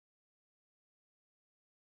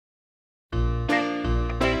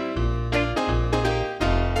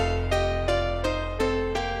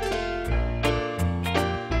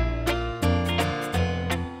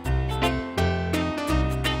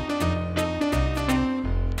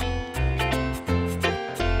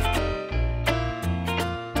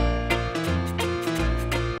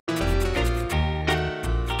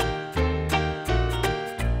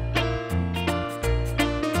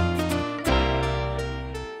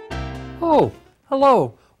Oh,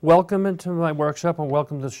 hello. Welcome into my workshop and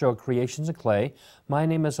welcome to the show Creations of Clay. My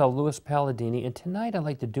name is Louis Palladini, and tonight I'd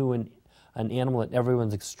like to do an animal that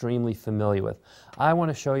everyone's extremely familiar with. I want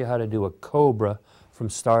to show you how to do a cobra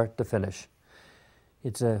from start to finish.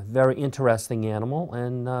 It's a very interesting animal,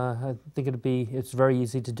 and I think it's very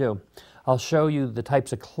easy to do. I'll show you the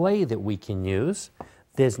types of clay that we can use.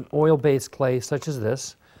 There's an oil-based clay such as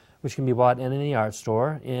this, which can be bought in any art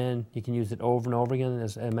store, and you can use it over and over again.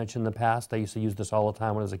 As I mentioned in the past, I used to use this all the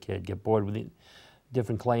time when I was a kid. Get bored with the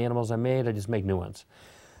different clay animals I made, I just make new ones.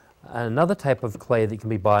 Another type of clay that can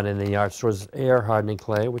be bought in the art store is air hardening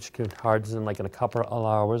clay, which can harden in like in a couple of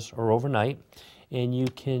hours or overnight. And you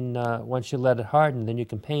can, once you let it harden, then you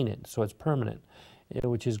can paint it, so it's permanent,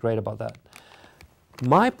 which is great about that.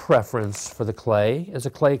 My preference for the clay is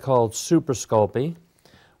a clay called Super Sculpey,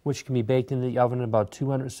 which can be baked in the oven at about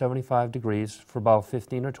 275 degrees for about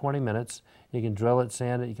 15 or 20 minutes. You can drill it,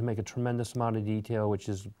 sand it, you can make a tremendous amount of detail, which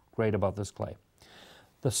is great about this clay.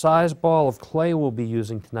 The size ball of clay we'll be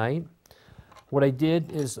using tonight, what I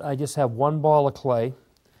did is I just have one ball of clay,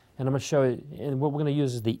 and I'm going to show you, and what we're going to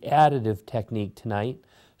use is the additive technique tonight.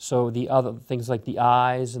 So the other things like the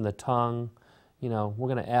eyes and the tongue, you know, we're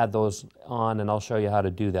going to add those on, and I'll show you how to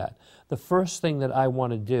do that. The first thing that I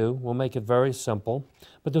want to do, we'll make it very simple,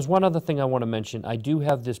 but there's one other thing I want to mention. I do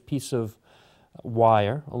have this piece of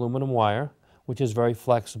wire, aluminum wire, which is very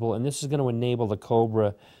flexible, and this is going to enable the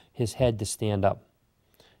cobra, his head, to stand up.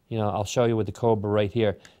 You know, I'll show you with the cobra right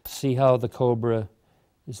here. See how the cobra,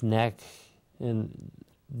 his neck, and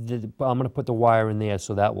I'm going to put the wire in there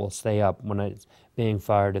so that will stay up when it's being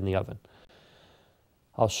fired in the oven.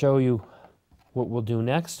 I'll show you what we'll do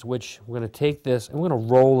next, which we're going to take this and we're going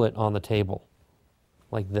to roll it on the table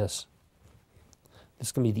like this. This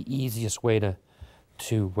is going to be the easiest way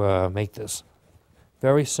to make this.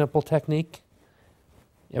 Very simple technique.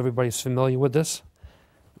 Everybody's familiar with this.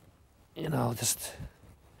 And I'll just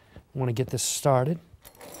want to get this started.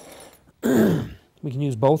 We can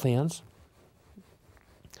use both hands.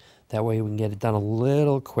 That way we can get it done a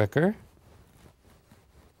little quicker.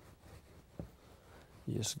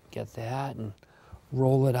 You just get that and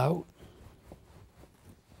roll it out.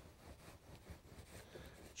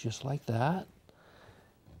 Just like that.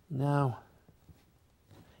 Now,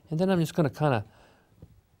 and then I'm just going to kind of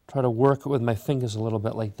try to work it with my fingers a little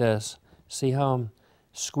bit like this. See how I'm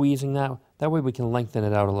squeezing that? That way we can lengthen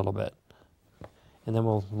it out a little bit. And then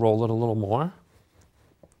we'll roll it a little more.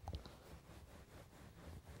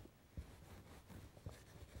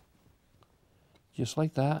 Just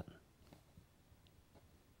like that.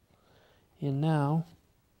 And now,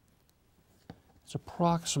 it's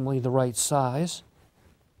approximately the right size.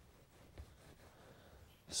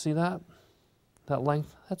 See that? That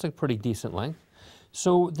length? That's a pretty decent length.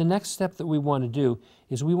 So the next step that we want to do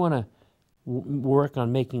is we want to work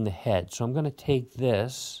on making the head. So I'm going to take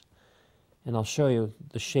this, and I'll show you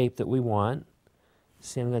the shape that we want.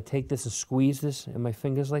 See, I'm going to take this and squeeze this in my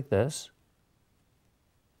fingers like this.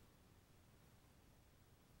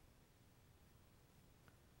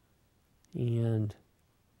 And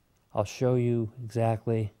I'll show you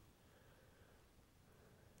exactly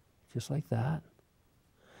just like that.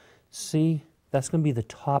 See, that's going to be the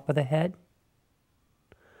top of the head.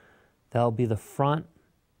 That'll be the front,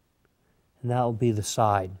 and that'll be the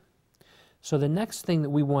side. So the next thing that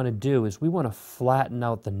we want to do is we want to flatten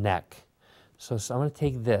out the neck. So I'm going to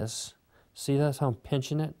take this. See, that's how I'm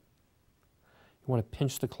pinching it? You want to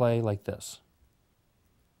pinch the clay like this.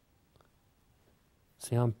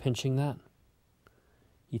 See how I'm pinching that?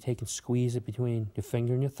 You take and squeeze it between your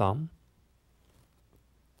finger and your thumb.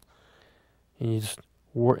 And you just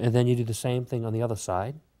work, and then you do the same thing on the other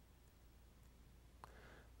side.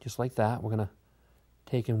 Just like that. We're going to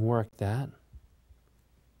take and work that.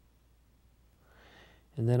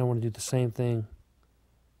 And then I want to do the same thing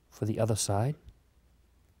for the other side.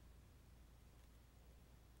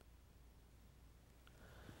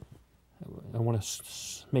 I want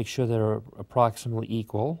to make sure they're approximately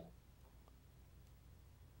equal.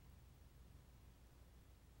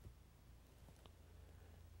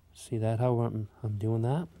 See that, how I'm doing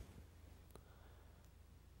that?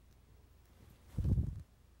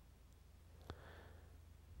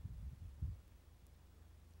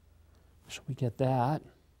 So we get that.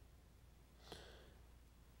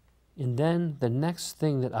 And then the next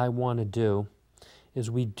thing that I want to do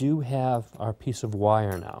is we do have our piece of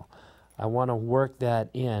wire now. I want to work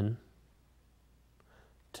that in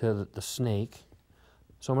to the snake.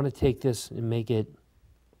 So I'm going to take this and make it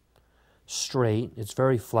straight. It's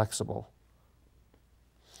very flexible.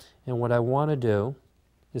 And what I want to do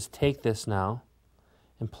is take this now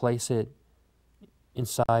and place it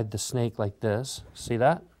inside the snake like this. See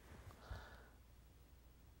that?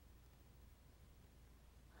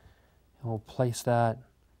 And we'll place that,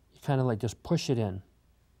 you kind of like just push it in.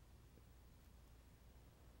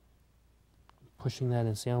 Pushing that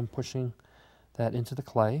in. See how I'm pushing that into the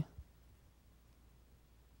clay?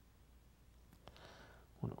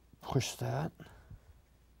 I'm going to push that.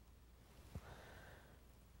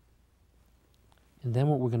 And then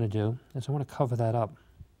what we're going to do is I want to cover that up.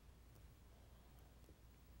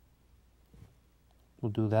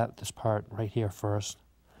 We'll do that, this part right here first.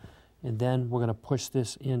 And then we're going to push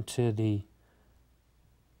this into the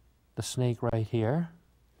snake right here.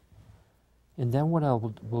 And then what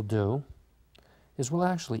we'll do is we'll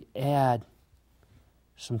actually add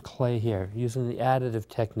some clay here using the additive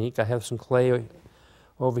technique. I have some clay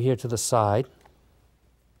over here to the side.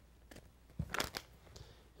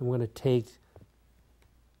 And we're going to take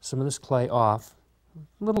some of this clay off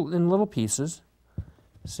in little pieces.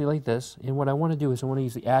 See, like this. And what I want to do is I want to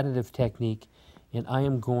use the additive technique, and I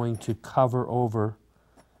am going to cover over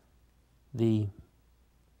the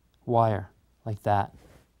wire like that.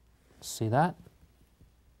 See that?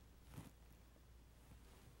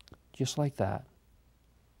 Just like that.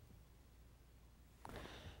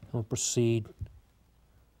 And we'll proceed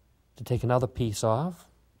to take another piece off.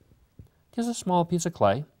 Just a small piece of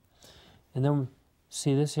clay. And then,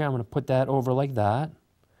 see this here? I'm going to put that over like that.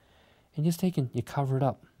 And just you cover it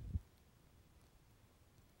up.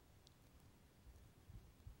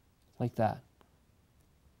 Like that.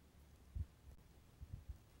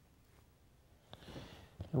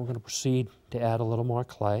 And we're going to proceed to add a little more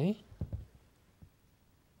clay.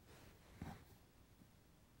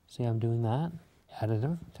 See how I'm doing that?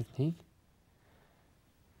 Additive technique.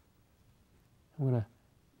 I'm going to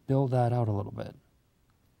build that out a little bit.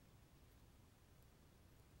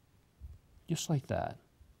 Just like that.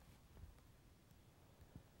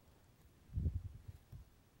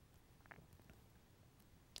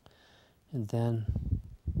 And then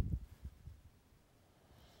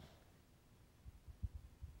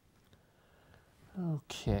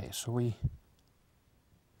okay, so we're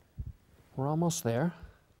almost there.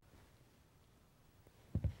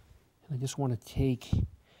 And I just want to take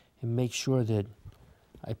and make sure that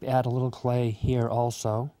I add a little clay here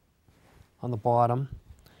also on the bottom.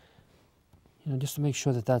 You know, just to make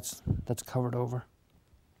sure that that's covered over.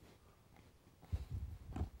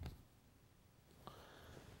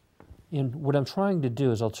 And what I'm trying to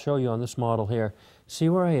do is, I'll show you on this model here, see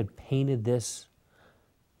where I had painted this,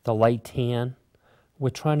 the light tan? We're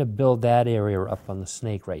trying to build that area up on the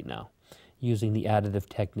snake right now using the additive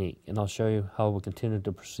technique. And I'll show you how we'll continue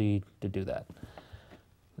to proceed to do that.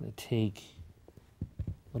 I'm going to take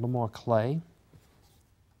a little more clay.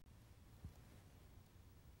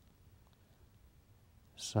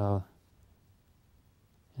 So,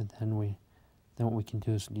 and then what we can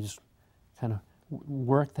do is you just kind of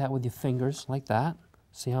work that with your fingers like that.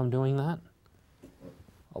 See how I'm doing that?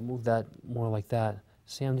 I'll move that more like that.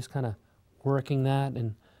 See, I'm just kind of working that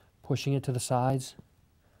and pushing it to the sides.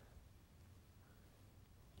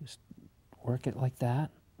 Just work it like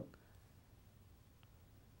that.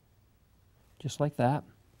 Just like that.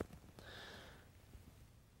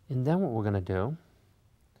 And then what we're going to do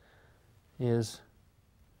is,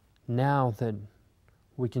 now that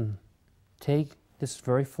we can take this, is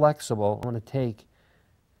very flexible, I'm going to take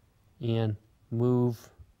and move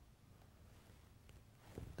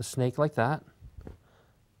the snake like that.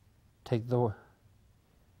 Go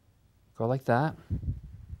like that.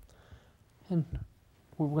 And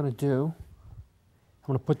what we're going to do, I'm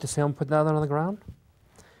going to put this down, put that on the ground,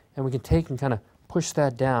 and we can take and kind of push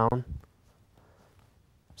that down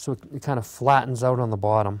so it kind of flattens out on the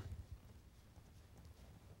bottom.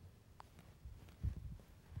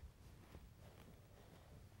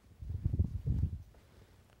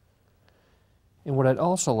 And what I'd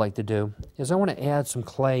also like to do is I want to add some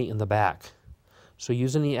clay in the back. So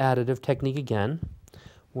using the additive technique again,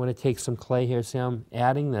 we're going to take some clay here. See, I'm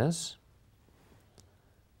adding this.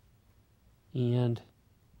 And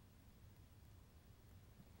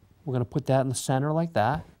we're going to put that in the center like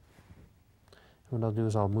that. And what I'll do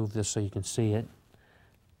is I'll move this so you can see it.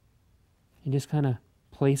 And just kind of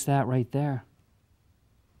place that right there.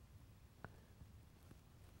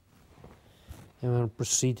 And I'm going to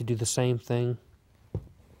proceed to do the same thing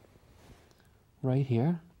right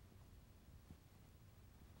here.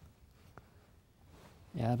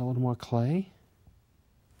 Add a little more clay.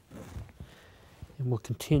 And we'll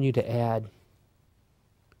continue to add.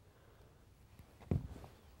 I'm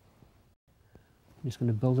just going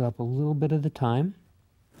to build it up a little bit at a time.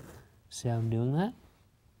 See how I'm doing that?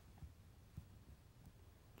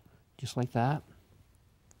 Just like that.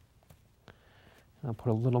 I'll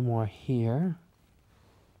put a little more here.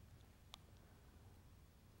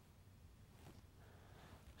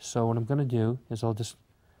 So what I'm going to do is I'll just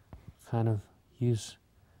kind of use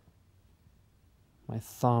my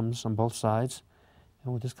thumbs on both sides,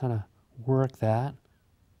 and we'll just kind of work that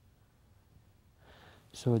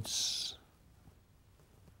so it's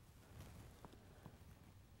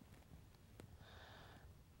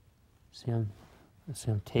see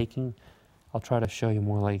I'm taking, I'll try to show you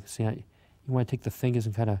more like, see, you want to take the fingers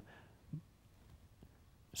and kind of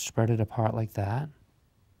spread it apart like that.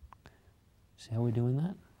 See how we're doing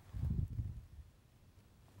that?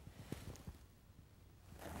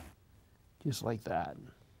 Just like that.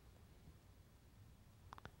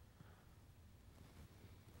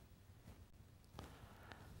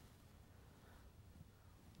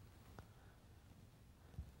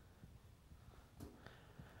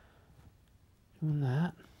 Doing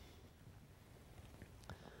that.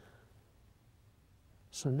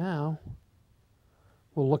 So now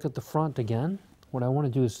we'll look at the front again. What I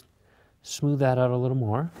want to do is smooth that out a little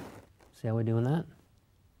more. See how we're doing that?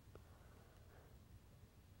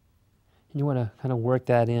 And you want to kind of work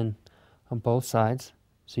that in on both sides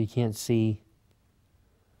so you can't see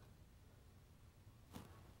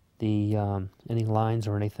the any lines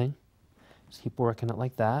or anything. Just keep working it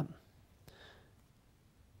like that.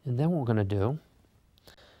 And then what we're going to do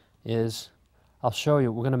is, I'll show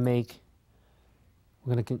you, we're going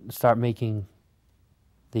to start making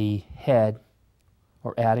the head,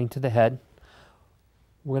 or adding to the head.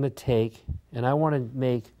 We're going to take, and I want to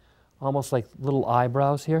make almost like little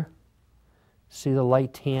eyebrows here. See the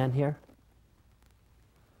light tan here?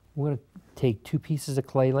 We're going to take 2 pieces of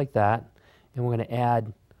clay like that, and we're going to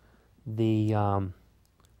add the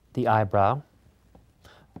eyebrow.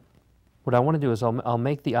 What I want to do is I'll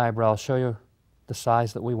make the eyebrow, I'll show you the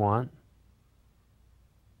size that we want.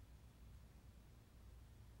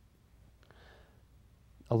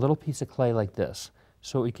 A little piece of clay like this.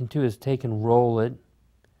 So what we can do is take and roll it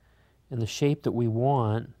in the shape that we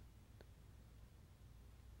want.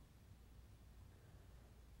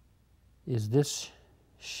 Is this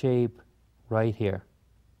shape right here.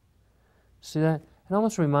 See that? It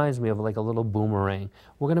almost reminds me of like a little boomerang.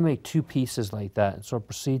 We're going to make 2 pieces like that. So I'll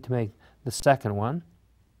proceed to make the second one.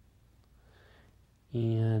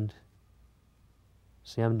 And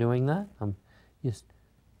see I'm doing that? I'm just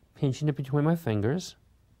pinching it between my fingers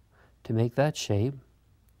to make that shape.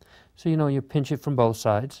 So you know, you pinch it from both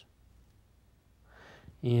sides.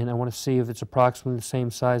 And I want to see if it's approximately the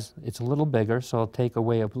same size. It's a little bigger, so I'll take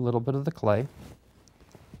away a little bit of the clay.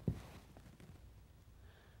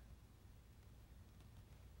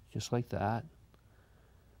 Just like that.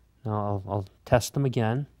 Now I'll test them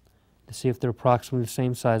again to see if they're approximately the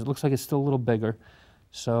same size. It looks like it's still a little bigger,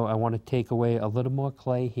 so I want to take away a little more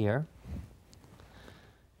clay here.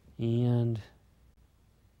 And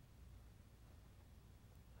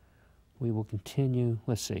we will continue.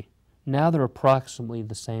 Let's see. Now they're approximately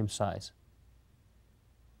the same size.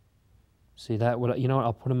 See that? You know what?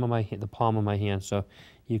 I'll put them on the palm of my hand so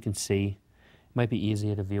you can see. It might be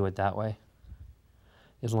easier to view it that way,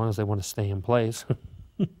 as long as they want to stay in place.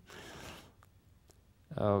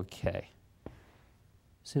 Okay.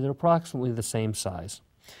 See, they're approximately the same size.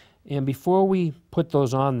 And before we put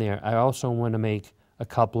those on there, I also want to make a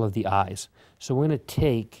couple of the eyes. So we're going to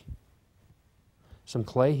take some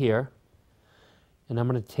clay here, and I'm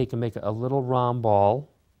going to take and make a little round ball.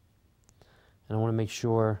 And I want to make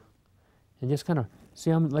sure, and just kind of,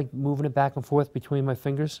 see I'm like moving it back and forth between my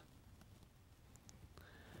fingers?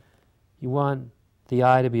 You want the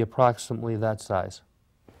eye to be approximately that size.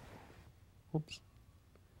 Oops.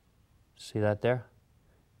 See that there?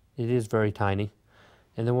 It is very tiny.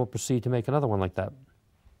 And then we'll proceed to make another one like that.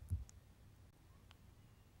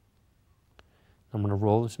 I'm going to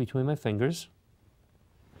roll this between my fingers,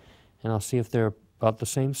 and I'll see if they're about the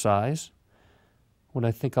same size. What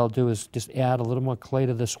I think I'll do is just add a little more clay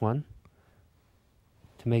to this one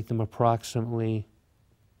to make them approximately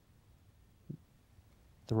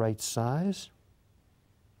the right size.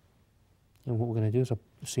 And what we're going to do is,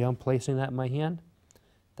 see how I'm placing that in my hand?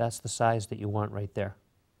 That's the size that you want right there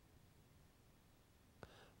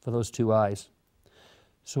for those 2 eyes.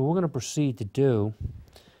 So what we're going to proceed to do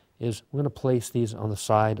is we're going to place these on the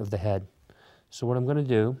side of the head. So what I'm going to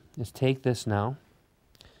do is take this now,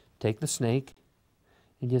 take the snake,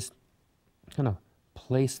 and just kind of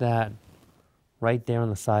place that right there on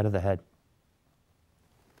the side of the head.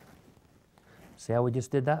 See how we just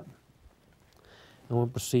did that? And we'll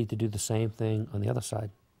proceed to do the same thing on the other side.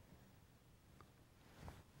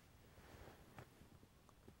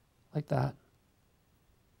 Like that.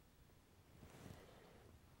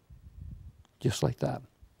 just like that.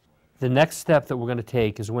 The next step that we're going to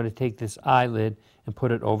take is we're going to take this eyelid and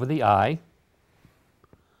put it over the eye.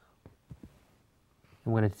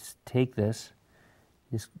 I'm going to take this,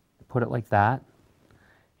 just put it like that.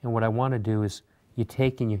 And what I want to do is you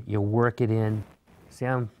take and you work it in. See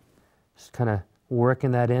how I'm just kind of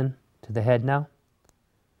working that in to the head now?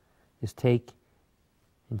 Just take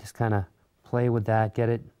and just kind of play with that, get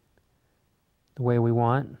it the way we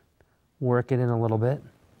want, work it in a little bit.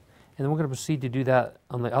 And then we're going to proceed to do that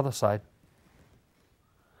on the other side.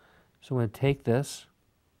 So we're going to take this.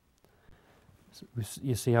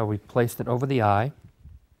 You see how we placed it over the eye.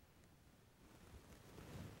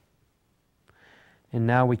 And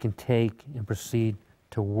now we can take and proceed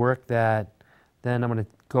to work that. Then I'm going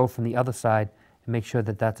to go from the other side and make sure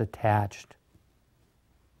that that's attached.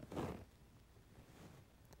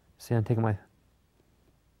 See, I'm taking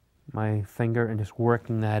my finger and just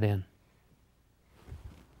working that in.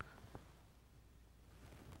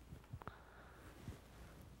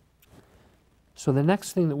 So the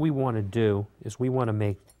next thing that we want to do is we want to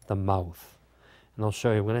make the mouth. And I'll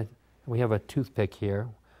show you. We have a toothpick here,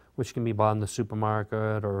 which can be bought in the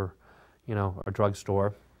supermarket or, a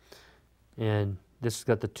drugstore. And this has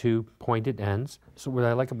got the two pointed ends. So what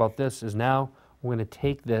I like about this is now we're going to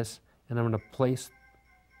take this and I'm going to place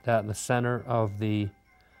that in the center of the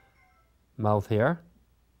mouth here.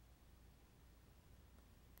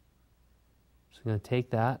 So I'm going to take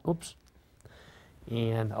that, oops,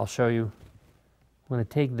 and I'll show you. I'm going to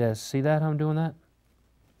take this, see that how I'm doing that?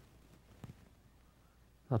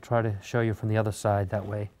 I'll try to show you from the other side, that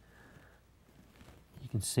way you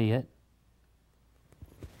can see it.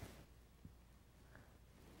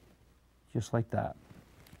 Just like that.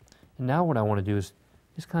 And now what I want to do is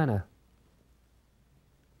just kind of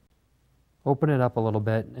open it up a little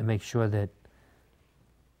bit and make sure that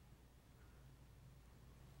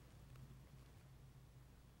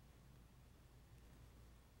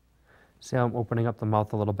see how I'm opening up the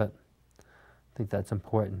mouth a little bit? I think that's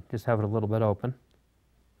important. Just have it a little bit open.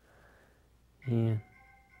 And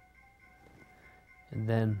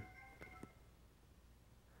then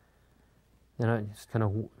I just kind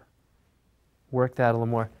of work that a little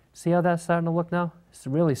more. See how that's starting to look now? It's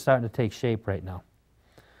really starting to take shape right now.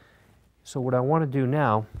 So what I want to do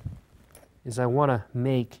now is I want to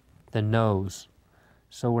make the nose.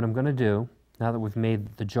 So what I'm going to do, now that we've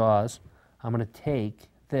made the jaws, I'm going to take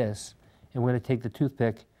this and we're going to take the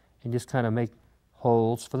toothpick and just kind of make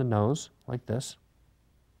holes for the nose, like this.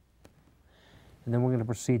 And then we're going to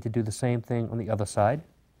proceed to do the same thing on the other side.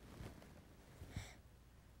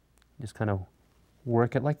 Just kind of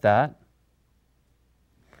work it like that.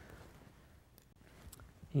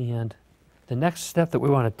 And the next step that we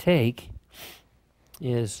want to take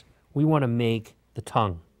is we want to make the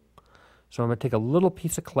tongue. So I'm going to take a little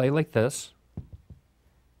piece of clay like this,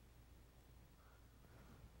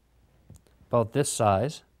 about this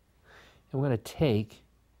size, and we're going to take,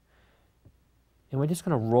 and we're just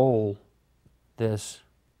going to roll this.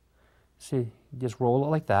 See, just roll it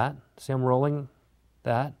like that. See, I'm rolling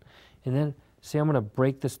that. And then, see, I'm going to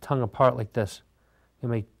break this tongue apart like this. I'm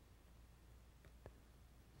going to make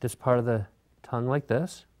this part of the tongue like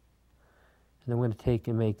this. And then we're going to take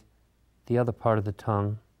and make the other part of the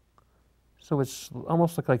tongue. So it's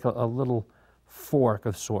almost like a little fork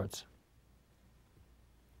of sorts.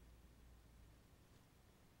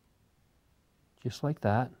 Just like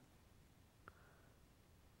that.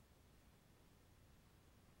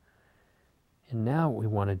 And now what we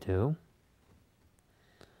want to do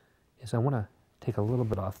is I want to take a little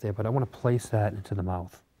bit off there, but I want to place that into the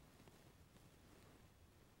mouth.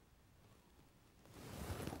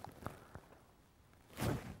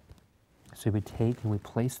 So we take and we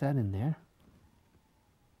place that in there.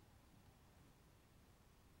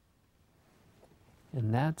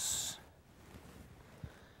 And that's,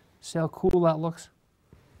 see how cool that looks?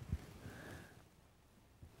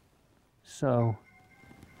 So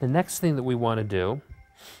the next thing that we want to do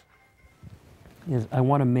is I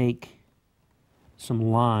want to make some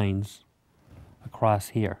lines across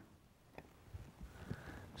here.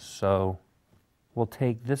 So we'll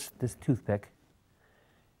take this toothpick,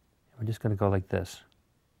 and we're just going to go like this.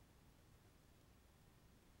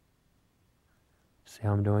 See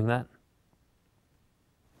how I'm doing that?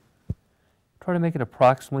 Try to make it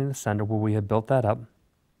approximately in the center where we had built that up.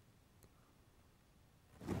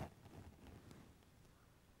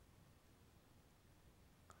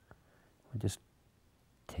 We just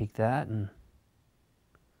take that and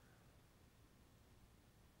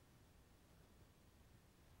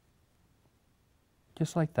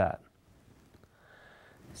just like that.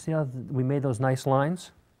 See how we made those nice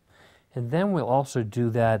lines? And then we'll also do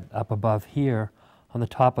that up above here on the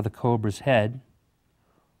top of the cobra's head.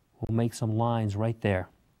 We'll make some lines right there.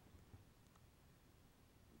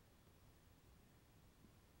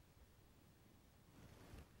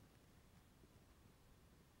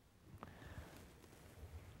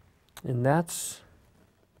 And that's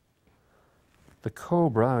the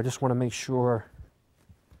cobra. I just want to make sure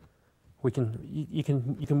we can, you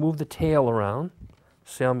can move the tail around.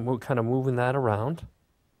 See, I'm kind of moving that around.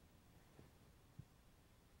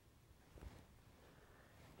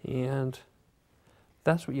 And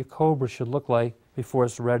that's what your cobra should look like before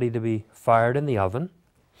it's ready to be fired in the oven.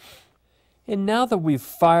 And now that we've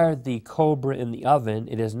fired the cobra in the oven,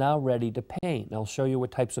 it is now ready to paint. And I'll show you what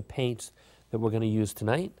types of paints that we're going to use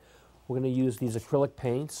tonight. We're going to use these acrylic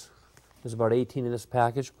paints. There's about 18 in this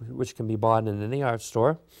package, which can be bought in any art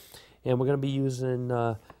store. And we're going to be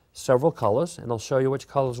using several colors, and I'll show you which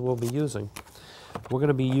colors we'll be using. We're going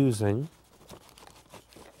to be using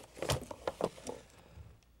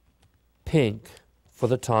pink for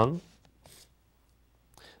the tongue.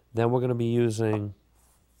 Then we're going to be using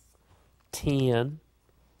tan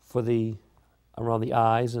for the around the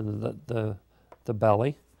eyes and the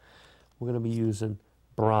belly. We're going to be using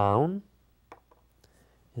brown,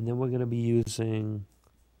 and then we're going to be using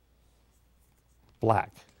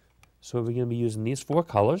black. So we're going to be using these 4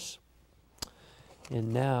 colors.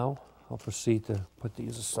 And now I'll proceed to put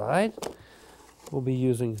these aside. We'll be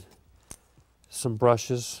using some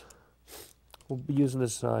brushes. We'll be using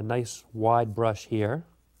this nice wide brush here.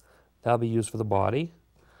 That'll be used for the body.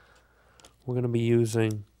 We're going to be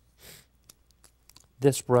using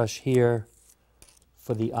this brush here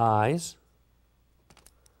for the eyes.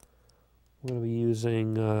 We're going to be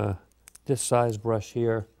using this size brush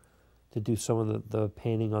here to do some of the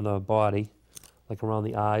painting on the body, like around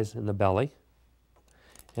the eyes and the belly.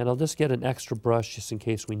 And I'll just get an extra brush just in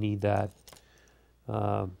case we need that.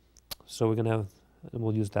 So we're going to have, and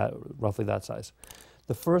we'll use that, roughly that size.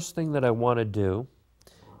 The first thing that I want to do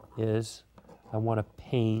is I want to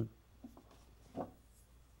paint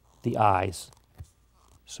the eyes.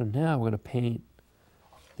 So now we're going to paint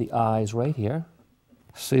the eyes right here.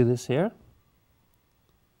 See this here?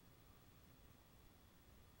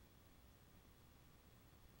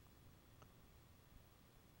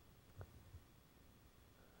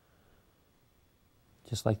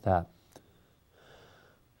 Just like that.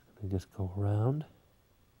 Just go around.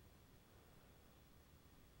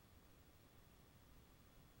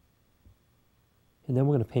 And then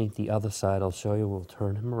we're going to paint the other side. I'll show you. We'll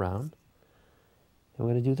turn him around. And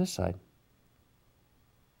we're going to do this side.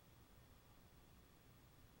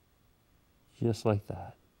 Just like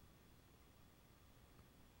that.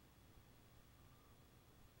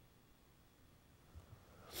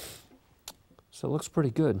 So it looks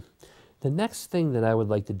pretty good. The next thing that I would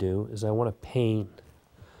like to do is I want to paint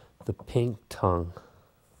the pink tongue.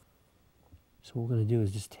 So what we're going to do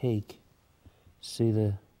is just take, see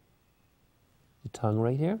the tongue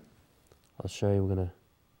right here? I'll show you. We're going to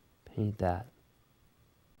paint that.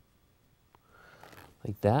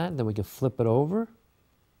 Like that. Then we can flip it over.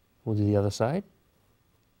 We'll do the other side.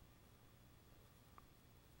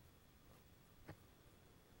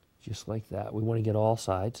 Just like that. We want to get all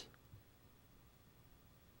sides.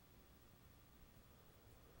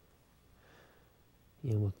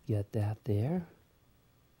 And we'll get that there.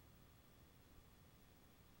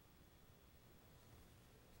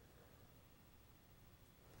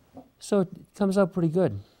 So it comes out pretty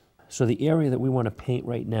good. So the area that we want to paint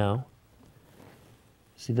right now,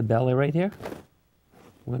 see the belly right here?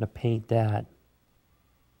 We're going to paint that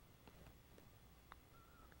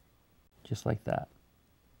just like that.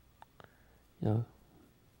 You know,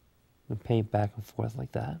 and paint back and forth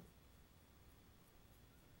like that.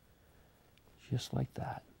 Just like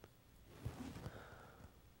that.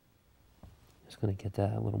 Just going to get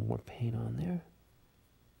that a little more paint on there.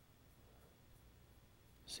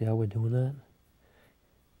 See how we're doing that?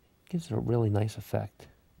 Gives it a really nice effect.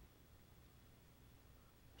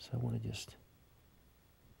 So I want to just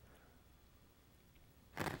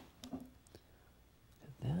get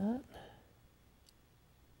that.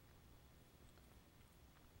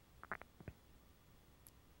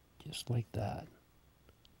 Just like that.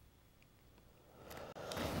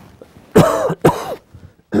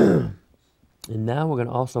 And now we're going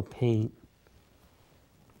to also paint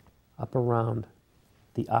up around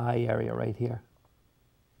the eye area right here.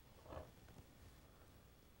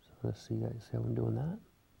 So let's see, guys, how I'm doing that.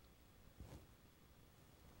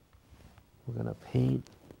 We're going to paint.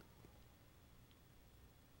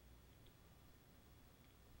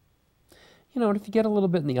 You know, and if you get a little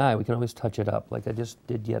bit in the eye, we can always touch it up. Like I just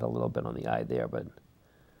did get a little bit on the eye there, but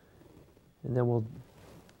And then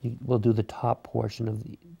we'll do the top portion of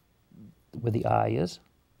where the eye is,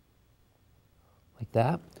 like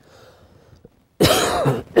that.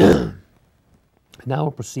 Now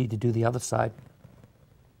we'll proceed to do the other side,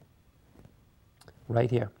 right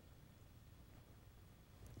here.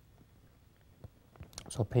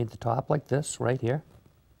 So I'll paint the top like this, right here.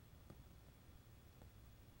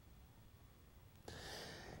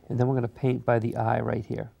 And then we're going to paint by the eye right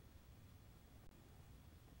here.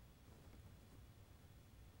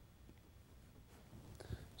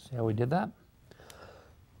 See how we did that?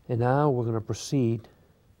 And now we're going to proceed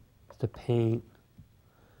to paint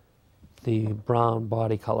the brown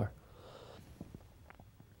body color.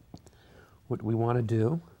 What we want to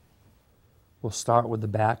do, we'll start with the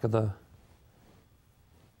back of the,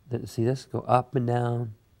 see this? Go up and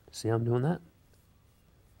down. See how I'm doing that?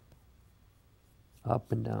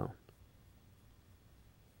 Up and down.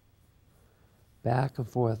 Back and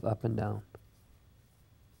forth, up and down.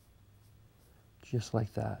 Just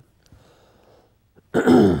like that.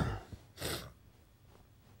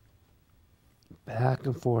 Back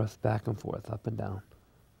and forth, up and down.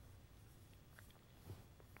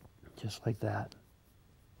 Just like that.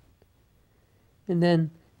 And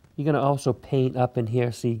then you're going to also paint up in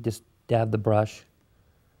here. See, just dab the brush.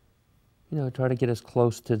 You know, try to get as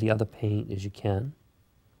close to the other paint as you can.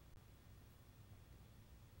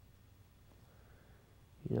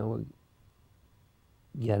 You know, we're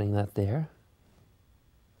getting that there.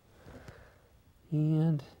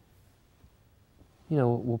 And, you know,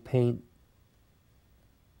 we'll paint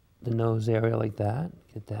the nose area like that.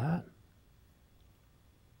 Get that.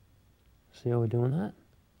 See how we're doing that?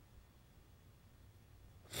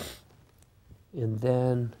 And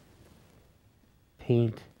then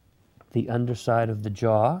paint the underside of the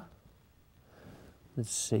jaw.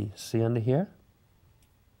 Let's see. See under here?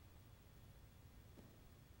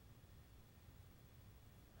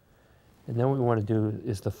 And then what we want to do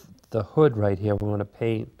is the hood right here. We want to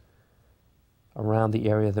paint around the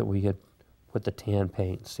area that we had put the tan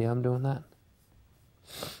paint. See how I'm doing that?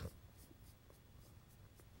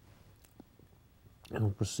 And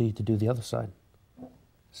we'll proceed to do the other side.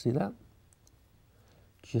 See that?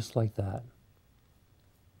 Just like that.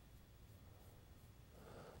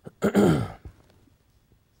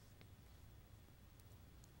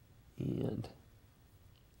 And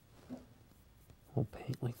we'll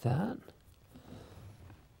paint like that.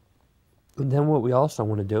 And then what we also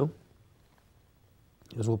want to do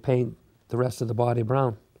is we'll paint the rest of the body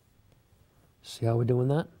brown. See how we're doing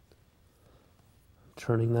that?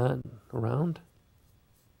 Turning that around.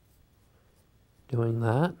 Doing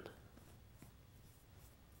that.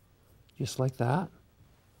 Just like that.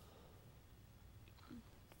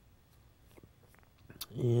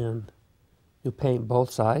 And you paint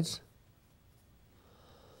both sides.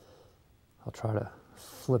 I'll try to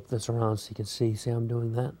flip this around so you can see. See how I'm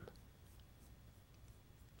doing that?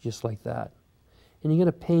 Just like that. And you're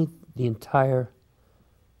going to paint the entire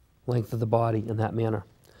length of the body in that manner.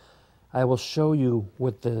 I will show you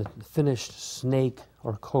what the finished snake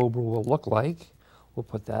or cobra will look like. We'll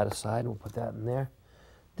put that aside. We'll put that in there.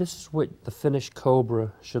 This is what the finished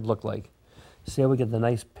cobra should look like. See how we get the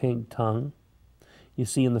nice pink tongue? You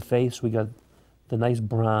see in the face we got the nice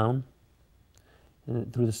brown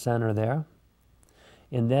through the center there.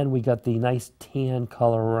 And then we got the nice tan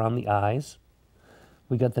color around the eyes.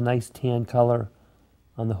 We got the nice tan color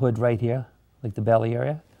on the hood right here, like the belly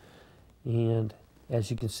area. And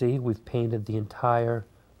as you can see, we've painted the entire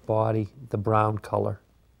body the brown color,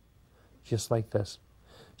 just like this.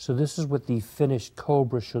 So this is what the finished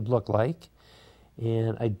cobra should look like.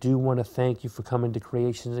 And I do want to thank you for coming to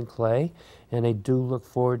Creations in Clay, and I do look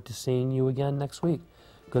forward to seeing you again next week.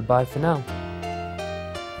 Goodbye for now.